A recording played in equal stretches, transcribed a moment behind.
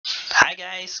Hi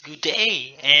guys, good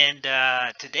day. And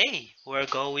today we're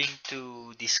going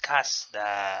to discuss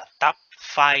the top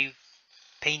 5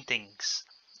 paintings.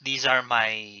 These are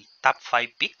my top 5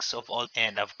 picks of all,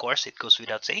 and of course it goes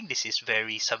without saying this is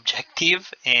very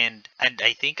subjective, and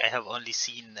I think I have only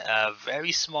seen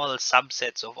very small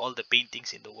subsets of all the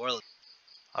paintings in the world.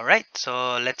 All right,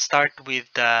 so let's start with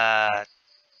the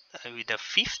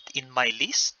fifth in my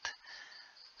list.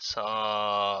 So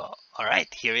all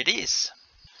right, here it is.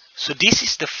 So this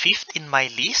is the fifth in my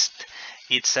list.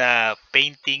 It's a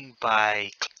painting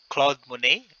by Claude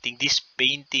Monet. I think this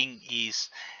painting is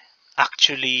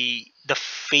actually the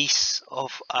face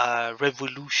of a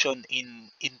revolution in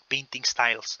painting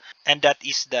styles, and that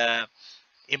is the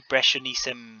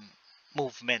Impressionism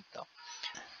movement. No?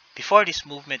 Before this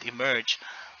movement emerged,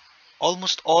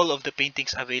 almost all of the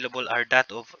paintings available are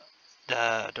that of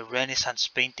the Renaissance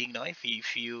painting. No,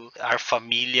 if you are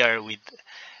familiar with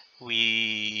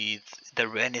the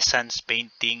Renaissance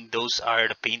painting, those are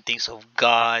the paintings of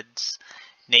gods,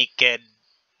 naked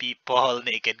people,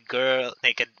 naked girl,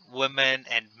 naked women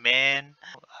and men,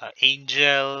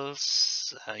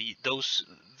 angels, those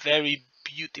very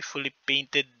beautifully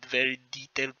painted, very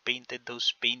detailed painted,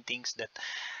 those paintings that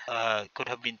could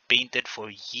have been painted for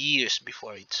years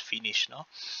before it's finished, no?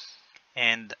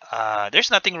 And there's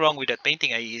nothing wrong with that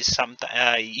painting. I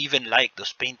even like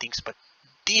those paintings, but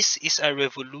this is a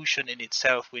revolution in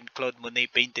itself when Claude Monet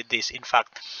painted this. In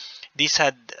fact, this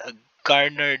had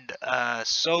garnered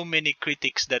so many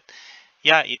critics that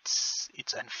yeah, it's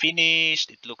unfinished,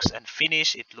 it looks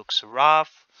unfinished, it looks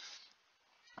rough.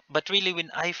 But really, when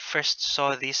I first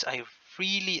saw this, I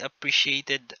really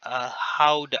appreciated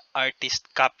how the artist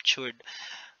captured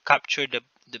the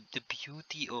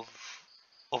beauty of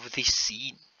this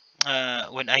scene.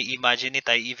 When I imagine it,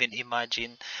 I even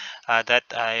imagine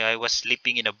that I was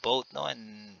sleeping in a boat, no,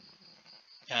 and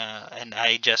and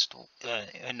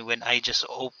when I just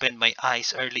opened my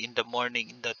eyes early in the morning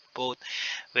in that boat,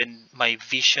 when my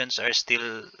visions are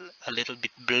still a little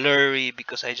bit blurry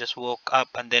because I just woke up,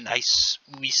 and then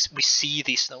we see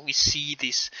this, no, you see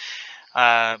this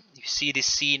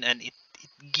scene, and it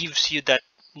gives you that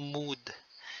mood.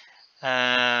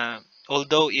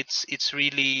 Although it's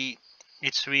really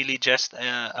just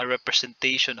a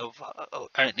representation of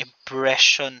an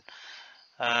impression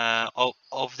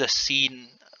of the scene.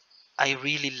 I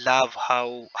really love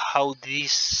how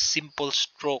these simple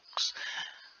strokes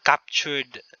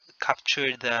captured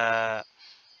capture the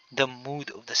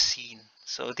mood of the scene.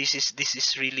 So this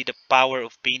is really the power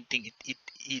of painting.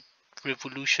 It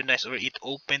revolutionized, or it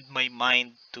opened my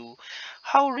mind to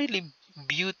how really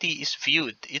beauty is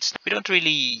viewed. It's We don't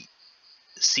really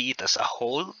see it as a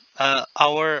whole.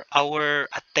 Our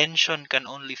attention can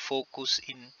only focus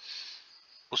in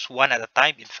focus one at a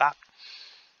time, in fact.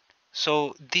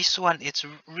 So this one, it's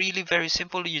really very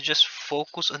simple. You just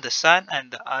focus on the sun,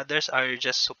 and the others are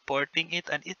just supporting it,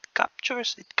 and it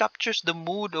captures the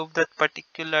mood of that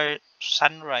particular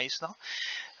sunrise, no?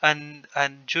 And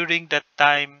during that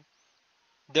time,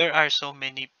 there are so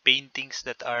many paintings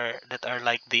that are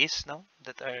like this, no,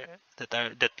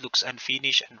 that looks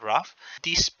unfinished and rough.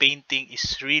 This painting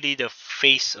is really the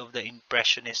face of the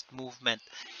Impressionist movement,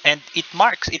 and it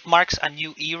marks a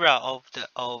new era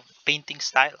of painting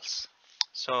styles.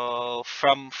 So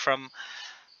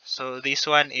this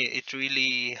one, it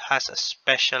really has a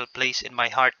special place in my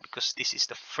heart, because this is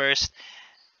the first,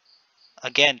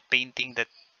 again, painting that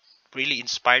really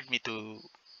inspired me to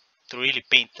really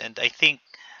paint. And I think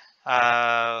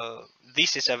uh,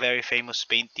 this is a very famous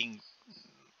painting.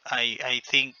 I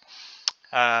think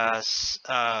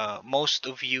most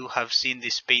of you have seen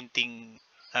this painting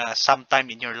sometime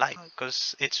in your life,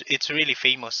 because it's really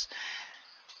famous.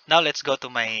 Now let's go to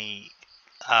my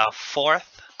top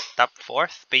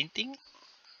fourth painting.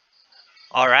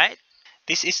 All right,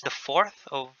 this is the fourth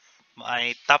of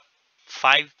my top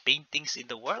 5 paintings in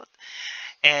the world,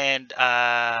 and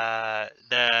the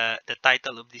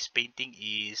title of this painting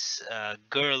is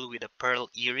 "Girl with a Pearl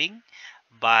Earring"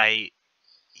 by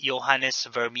Johannes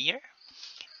Vermeer.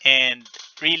 And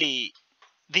really,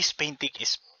 this painting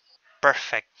is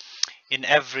perfect in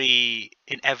every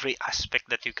aspect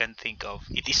that you can think of.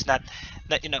 It is not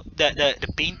that,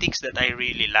 the paintings that I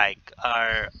really like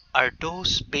are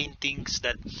those paintings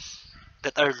that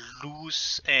are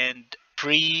loose and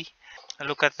free.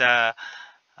 Look at the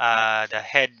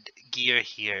head gear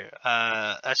here.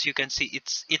 As you can see,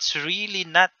 it's really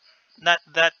not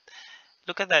that.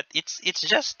 Look at that. It's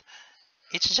just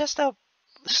a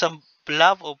some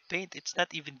blob of paint. It's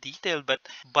not even detailed,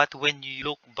 but when you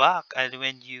look back and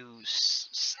when you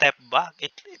step back,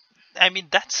 I mean,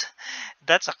 that's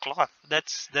a cloth.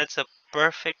 That's a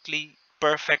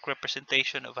perfect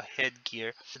representation of a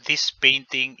headgear. This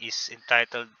painting is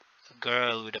entitled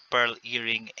 "Girl with a Pearl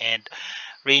Earring," and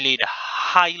really the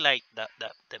highlight, the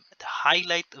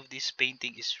highlight of this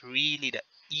painting is really the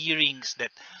earrings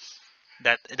that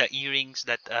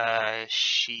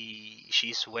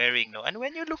she's wearing, no. And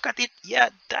when you look at it, yeah,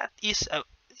 that is a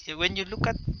when you look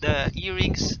at the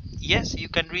earrings, yes, you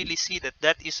can really see that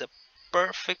that is a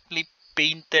perfectly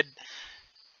painted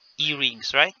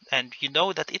earrings, right? And you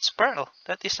know that it's pearl.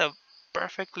 That is a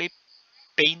perfectly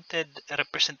painted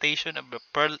representation of the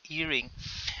pearl earring.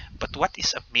 But what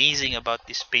is amazing about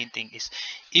this painting is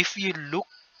if you look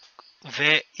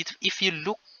if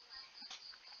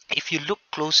you look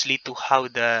closely to how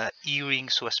the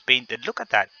earrings was painted, look at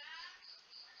that.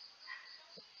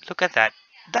 Look at that.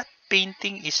 That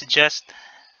painting is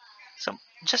some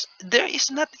just there is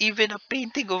not even a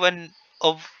painting of an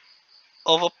of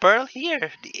a pearl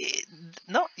here.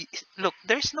 No, look,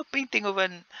 there is no painting of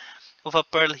a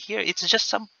pearl here. It's just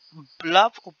some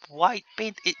blob of white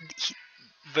paint.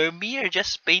 Vermeer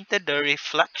just painted the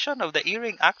reflection of the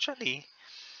earring actually.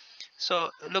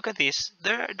 So look at this.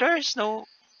 There is no,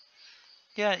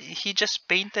 yeah, he just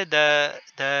painted the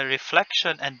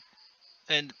reflection, and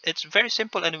it's very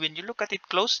simple. And when you look at it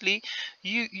closely,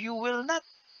 you will not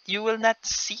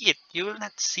see it. You will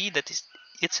not see that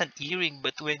it's an earring.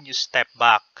 But when you step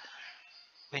back,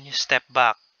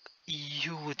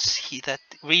 you would see that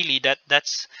really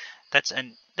that's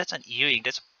an earring.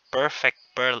 That's a perfect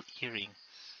pearl earring.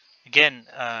 Again,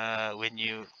 when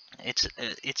you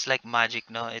it's like magic,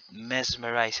 no? It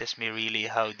mesmerizes me really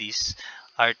how this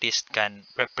artist can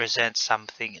represent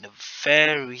something in a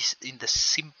in the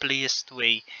simplest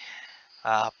way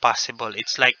possible.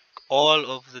 It's like all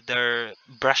of their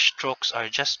brush strokes are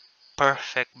just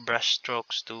perfect brush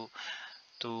strokes to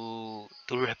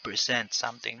represent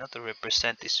something, not to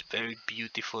represent this very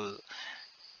beautiful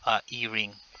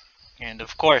earring. And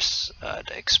of course,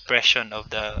 the expression of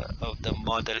the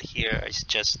model here is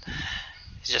just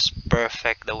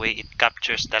perfect. The way it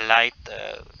captures the light,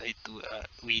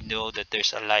 we know that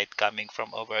there's a light coming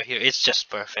from over here. It's just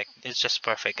perfect. It's just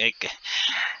perfect.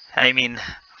 I mean,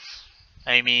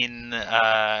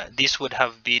 this would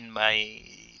have been my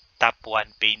top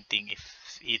one painting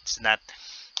if it's not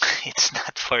it's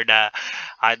not for the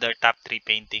other top three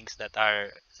paintings that are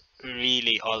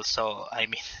really also,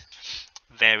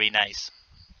 very nice.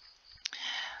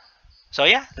 So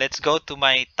yeah, let's go to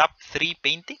my top three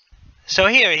painting. So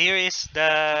here is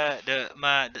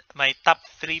my top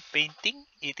three painting.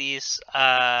 It is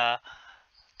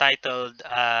titled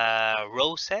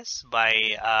Roses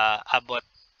by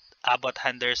Abbott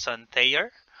Henderson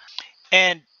Thayer.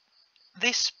 And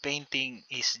this painting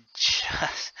is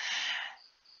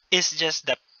just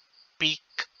the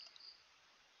peak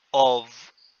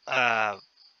of uh,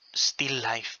 still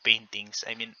life paintings.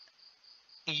 I mean,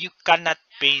 you cannot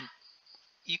paint,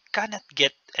 you cannot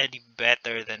get any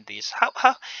better than this. How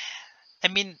I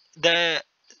mean, the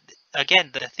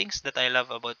again, the things that I love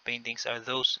about paintings are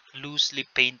those loosely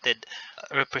painted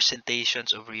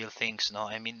representations of real things. No,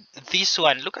 I mean, this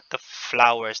one, look at the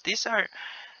flowers. These are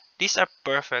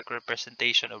perfect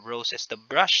representation of roses. The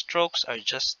brush strokes are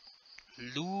just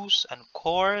loose and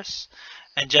coarse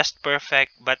and just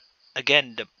perfect. But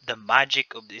again, the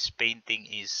magic of this painting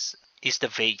is the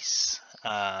vase.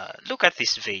 Look at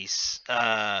this vase.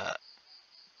 The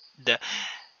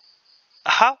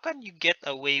How can you get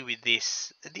away with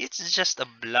this? It's just a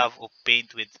blob of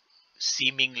paint with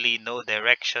seemingly no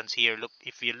directions here. Look,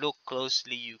 if you look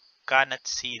closely, you cannot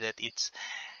see that it's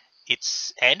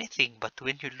anything. But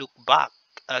when you look back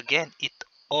again, it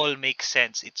all makes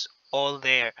sense. It's all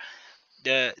there.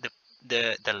 The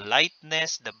the the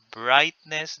lightness, the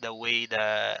brightness, the way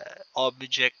the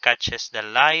object catches the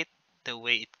light, the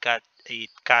way it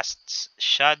casts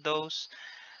shadows,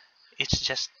 it's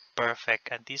just perfect.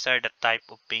 And these are the type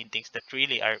of paintings that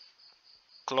really are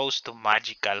close to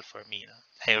magical for me, no?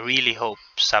 I really hope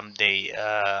someday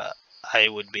I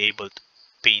would be able to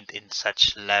paint in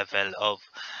such level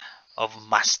of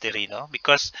mastery, no?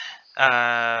 Because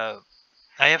uh,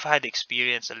 I have had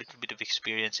experience, a little bit of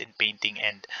experience in painting,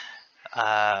 and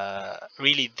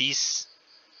really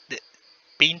the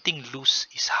painting loose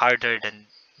is harder than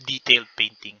detailed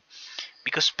painting,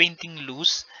 because painting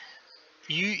loose,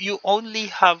 you only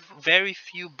have very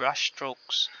few brush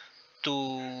strokes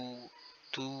to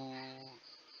to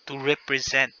to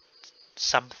represent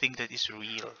something that is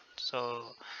real.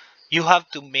 So you have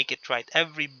to make it right.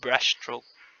 Every brush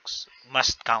strokes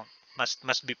must count,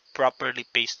 must be properly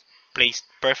placed,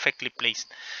 perfectly placed.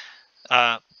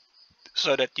 uh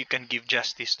so that you can give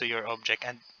justice to your object.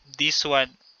 And this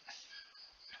one,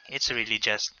 it's really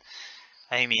just,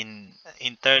 I mean,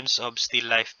 in terms of still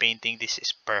life painting, this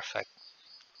is perfect.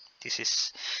 This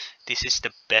is this is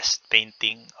the best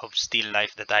painting of still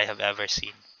life that I have ever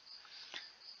seen.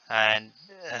 And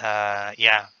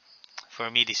yeah, for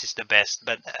me this is the best.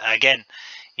 But again,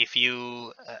 if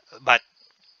you but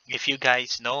if you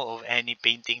guys know of any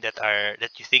painting that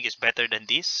you think is better than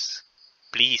this,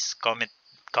 please comment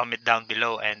down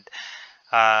below and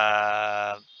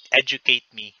uh,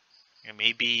 educate me.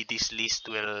 Maybe this list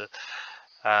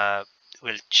uh,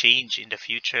 will change in the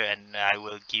future, and I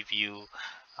will give you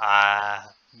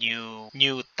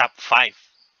new top five.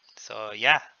 So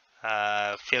yeah,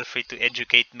 feel free to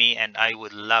educate me, and I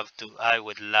would love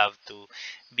to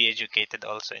be educated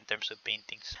also in terms of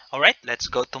paintings. All right, let's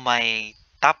go to my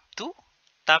top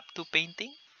two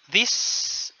painting.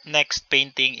 This next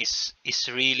painting is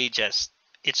really just,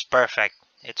 it's perfect.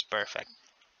 It's perfect.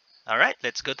 All right,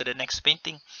 let's go to the next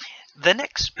painting. The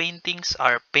next paintings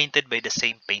are painted by the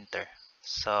same painter.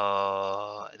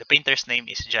 So the painter's name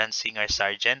is John Singer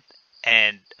Sargent,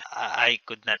 and I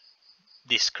could not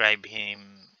describe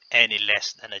him any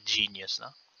less than a genius, no?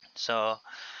 So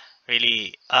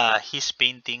really, his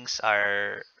paintings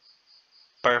are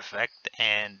perfect,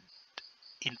 and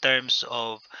in terms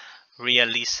of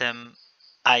realism,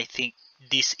 I think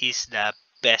this is the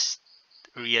best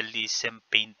realism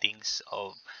paintings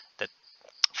of that.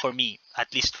 For me,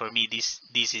 at least for me, this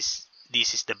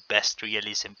is the best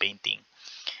realism painting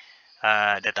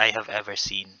that I have ever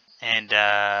seen. And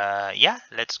yeah,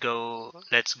 let's go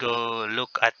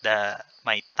look at the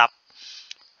my top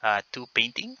two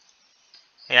painting.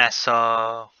 Yeah,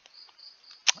 so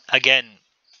again,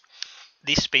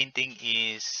 this painting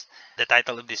is the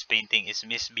title of this painting is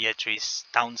Miss Beatrice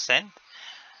Townsend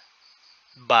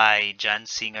by John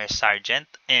Singer Sargent.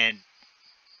 And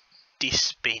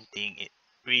this painting, it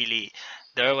really,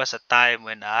 there was a time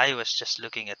when I was just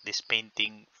looking at this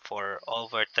painting for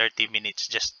over 30 minutes,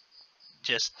 just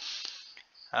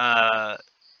uh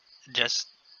just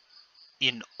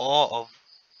in awe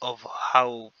of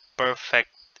how perfect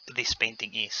this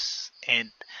painting is.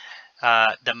 And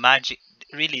the magic,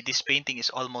 really, this painting is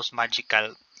almost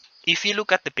magical. If you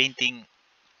look at the painting,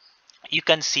 you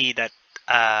can see that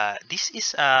this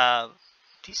is a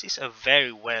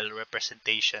very well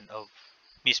representation of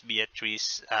Miss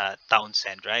Beatrice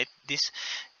Townsend, right? This,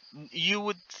 you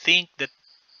would think that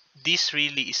this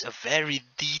really is a very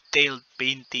detailed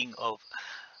painting of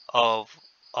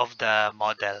of the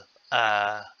model,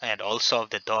 and also of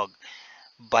the dog.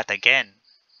 But again,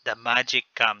 the magic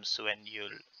comes when you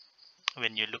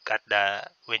look at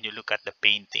the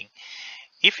painting.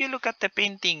 If you look at the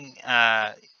painting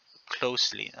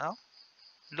closely, no?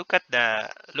 Look at the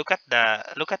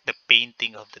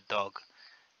painting of the dog.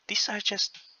 These are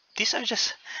just these are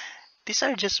just these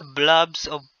are just blobs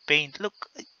of paint. Look,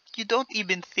 you don't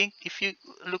even think, if you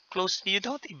look closely, you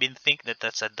don't even think that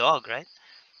that's a dog, right?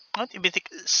 Not even think.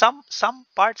 Some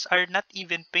parts are not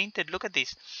even painted. Look at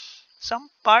this. Some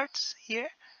parts here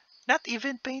not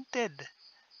even painted.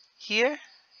 Here,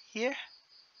 here,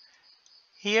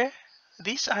 here.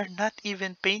 These are not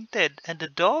even painted. And the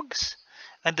dog's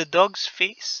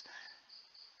face,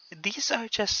 these are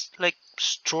just like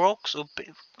strokes of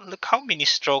look, how many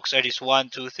strokes are these? One,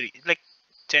 two, three, like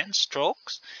 10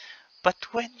 strokes.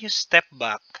 But when you step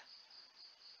back,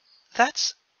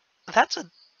 that's that's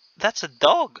a that's a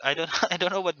dog. I don't I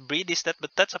don't know what breed is that,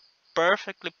 but that's a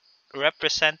perfectly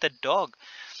represented dog.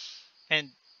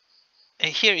 And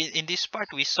here in this part,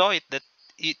 we saw it that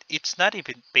it's not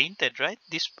even painted, right?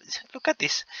 This, look at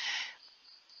this.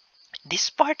 This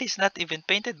part is not even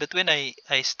painted, but when I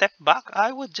step back,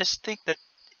 I would just think that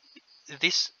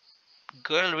this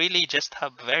girl really just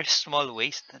have very small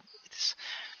waist. And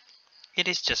it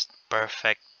is just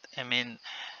perfect. I mean,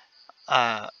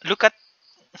 look at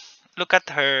look at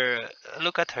her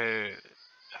look at her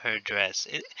dress.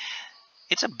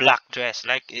 It's a black dress.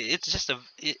 Like, it's just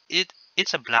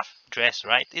it's a black dress,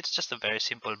 right? It's just a very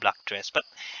simple black dress. But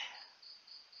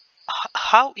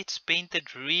how it's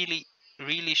painted really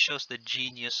shows the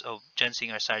genius of John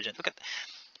Singer Sargent. Look at,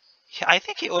 I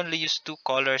think he only used two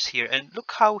colors here, and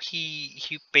look how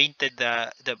he painted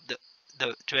the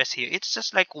dress here. It's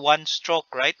just like one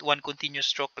stroke, right? One continuous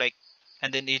stroke, like,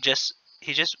 and then he just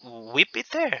whip it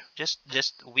there, just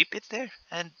whip it there,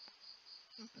 and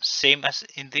same as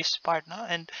in this part now.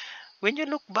 And when you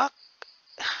look back,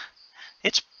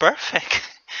 it's perfect.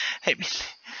 I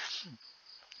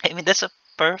mean, that's a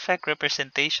perfect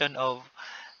representation of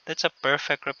that's a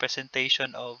perfect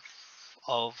representation of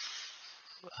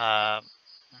uh,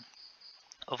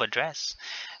 of a dress.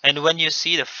 And when you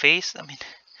see the face, I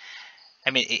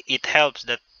mean, it helps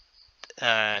that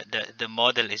the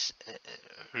model is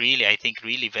really, I think,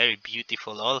 really very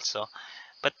beautiful also.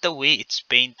 But the way it's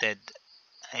painted,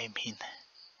 I mean,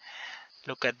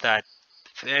 look at that.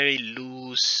 Very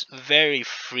loose, very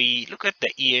free. Look at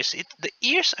the ears. The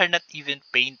ears are not even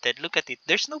painted. Look at it.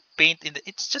 There's no paint in the.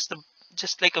 It's just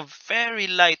like a very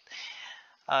light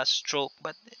stroke,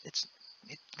 but it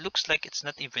looks like it's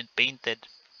not even painted.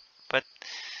 But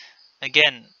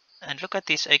again, and look at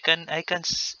this. I can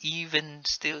even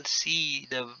still see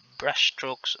the brush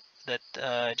strokes that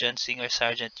John Singer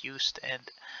Sargent used,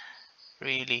 and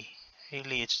really,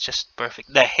 really, it's just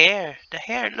perfect. The hair.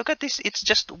 Look at this. It's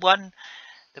just one.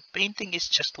 The painting is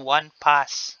just one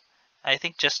pass. I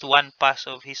think just one pass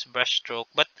of his brush stroke.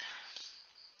 But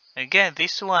again,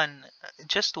 this one,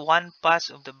 just one pass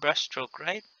of the brush stroke,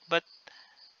 right? But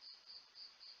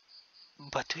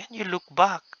when you look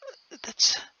back,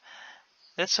 that's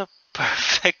that's a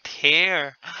perfect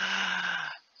hair.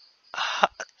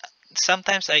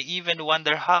 Sometimes I even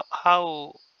wonder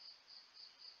how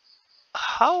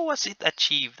was it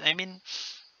achieved? I mean,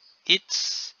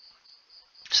 it's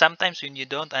sometimes when you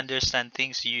don't understand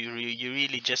things, you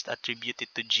really just attribute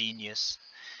it to genius.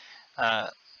 Uh,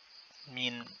 I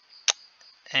mean,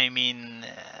 I mean,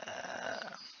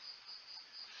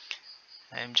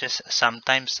 I'm just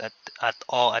sometimes at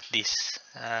awe at this.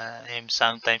 I'm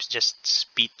sometimes just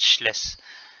speechless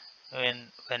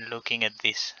when looking at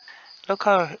this. Look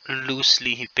how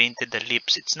loosely he painted the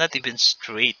lips. It's not even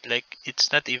straight. Like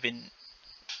it's not even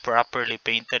properly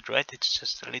painted, right? It's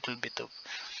just a little bit of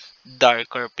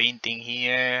darker painting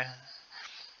here.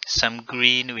 Some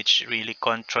green which really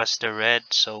contrasts the red.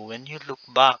 So when you look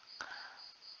back,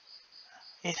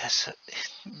 it has a,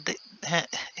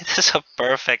 it has a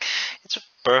perfect, it's a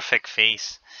perfect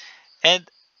face. And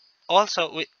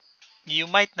also you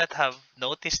might not have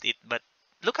noticed it, but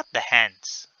look at the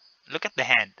hands. Look at the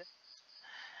hand.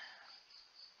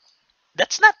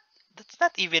 That's not that's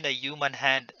not even a human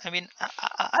hand. I mean,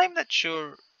 I'm not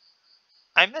sure.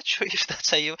 I'm not sure if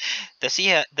that's a human. Does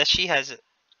she has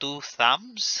two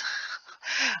thumbs?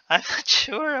 I'm not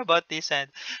sure about this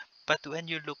hand. But when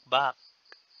you look back,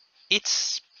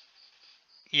 it's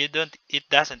you don't. It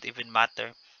doesn't even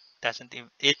matter.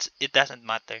 It doesn't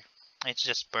matter. It's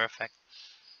just perfect.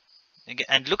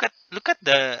 And look at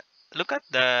the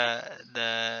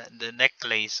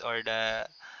necklace or the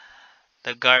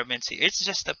garments. It's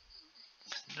just a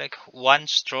like one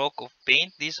stroke of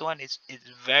paint. This one is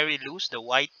very loose. The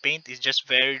white paint is just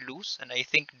very loose, and I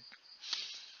think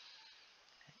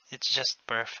it's just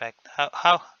perfect.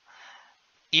 How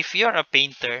if you're a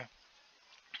painter,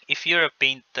 if you're a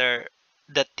painter,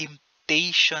 the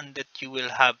temptation that you will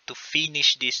have to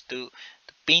finish this to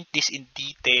paint this in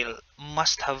detail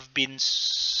must have been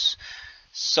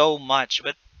so much.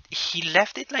 But he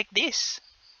left it like this.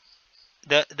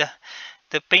 The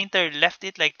painter left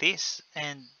it like this,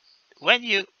 and when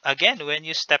you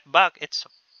step back, it's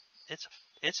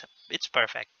it's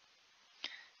perfect.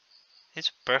 It's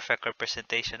a perfect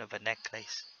representation of a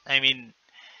necklace. I mean,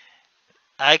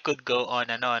 I could go on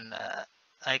and on.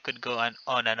 I could go on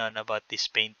and on about this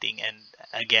painting. And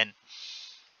again,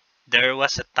 there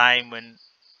was a time when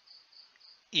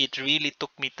it really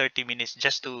took me 30 minutes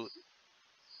just to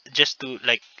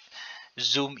like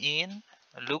zoom in,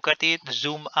 look at it,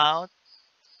 zoom out,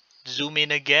 zoom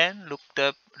in again, look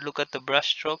at the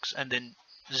brush strokes, and then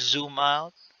zoom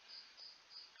out.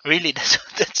 Really,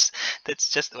 that's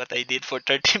just what I did for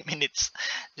 30 minutes,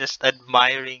 just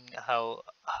admiring how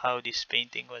this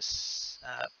painting was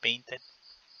painted.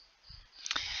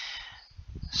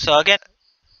 So again,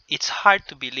 it's hard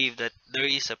to believe that there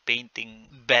is a painting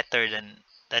better than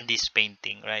this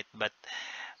painting, right?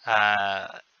 Uh,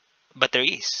 but there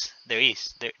is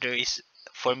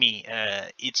for me.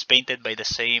 It's painted by the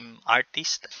same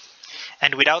artist.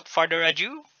 And without further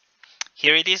ado,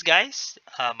 here it is, guys.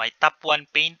 My top one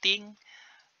painting,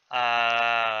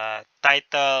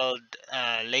 titled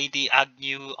Lady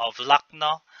Agnew of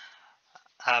Lucknow,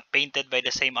 painted by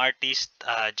the same artist,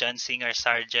 John Singer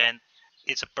Sargent.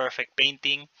 It's a perfect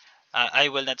painting. I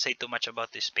will not say too much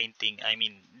about this painting. I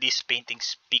mean, this painting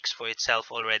speaks for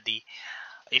itself already.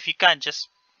 If you can, just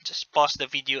pause the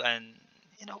video and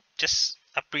just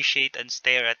appreciate and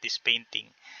stare at this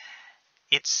painting.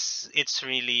 It's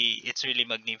really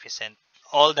magnificent.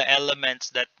 All the elements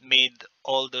that made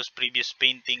all those previous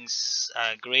paintings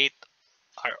great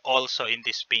are also in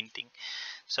this painting.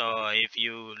 So if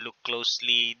you look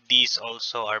closely, these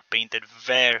also are painted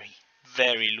very,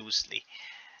 very loosely.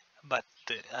 But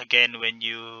again, when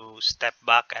you step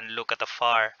back and look at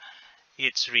afar,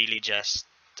 it's really just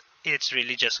It's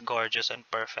really just gorgeous and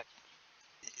perfect.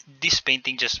 This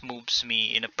painting just moves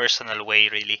me in a personal way,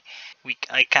 really.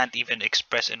 I can't even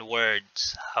express in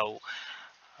words how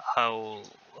how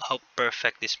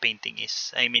perfect this painting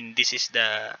is. I mean, this is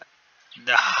the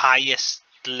highest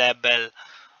level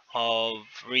of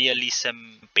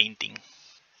realism painting.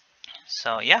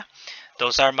 So yeah,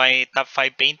 those are my top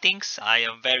 5 paintings. I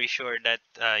am very sure that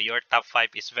your top 5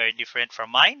 is very different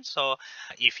from mine. So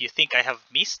if you think I have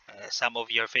missed some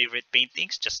of your favorite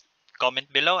paintings, just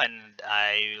comment below and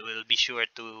I will be sure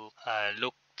to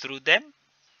look through them.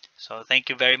 So thank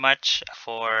you very much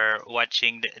for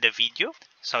watching the video.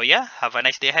 So yeah, have a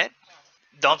nice day ahead.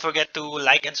 Don't forget to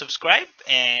like and subscribe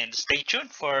and stay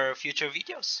tuned for future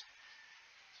videos.